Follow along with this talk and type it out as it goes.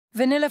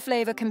Vanilla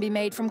flavour can be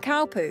made from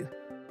cow poo.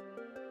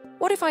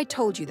 What if I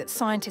told you that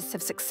scientists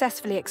have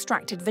successfully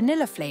extracted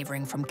vanilla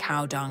flavouring from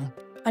cow dung?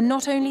 And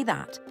not only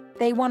that,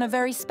 they won a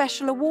very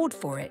special award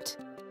for it.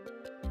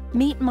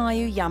 Meet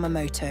Mayu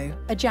Yamamoto,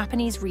 a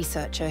Japanese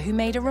researcher who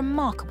made a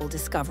remarkable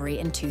discovery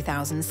in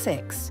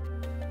 2006.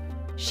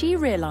 She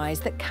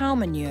realised that cow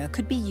manure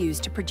could be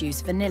used to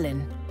produce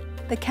vanillin,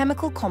 the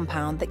chemical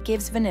compound that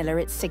gives vanilla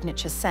its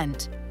signature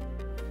scent.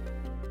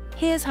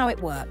 Here's how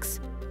it works.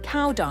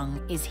 Cow dung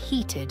is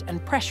heated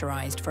and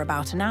pressurised for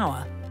about an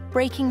hour,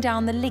 breaking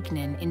down the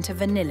lignin into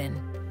vanillin,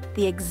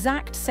 the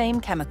exact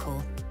same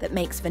chemical that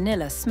makes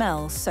vanilla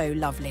smell so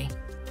lovely.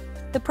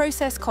 The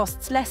process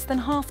costs less than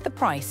half the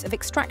price of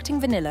extracting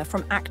vanilla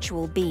from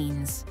actual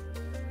beans.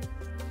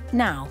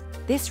 Now,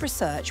 this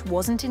research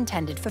wasn't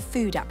intended for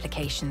food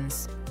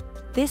applications.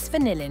 This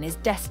vanillin is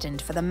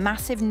destined for the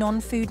massive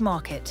non-food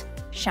market: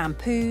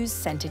 shampoos,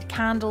 scented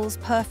candles,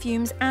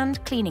 perfumes,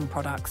 and cleaning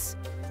products.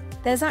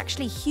 There's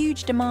actually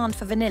huge demand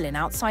for vanillin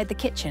outside the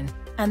kitchen,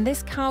 and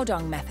this cow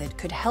dung method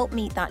could help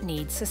meet that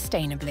need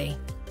sustainably.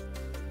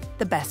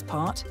 The best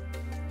part?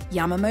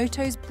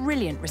 Yamamoto's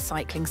brilliant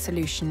recycling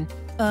solution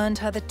earned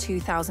her the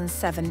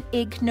 2007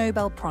 Ig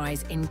Nobel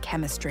Prize in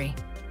Chemistry,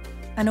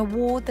 an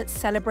award that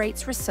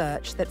celebrates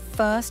research that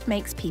first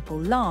makes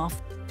people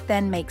laugh,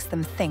 then makes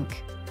them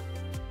think.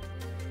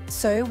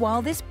 So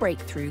while this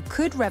breakthrough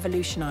could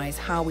revolutionize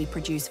how we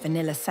produce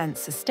vanilla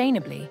scents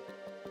sustainably,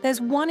 there's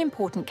one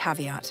important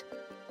caveat.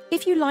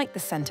 If you like the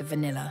scent of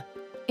vanilla,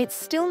 it's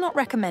still not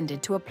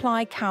recommended to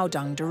apply cow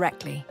dung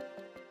directly.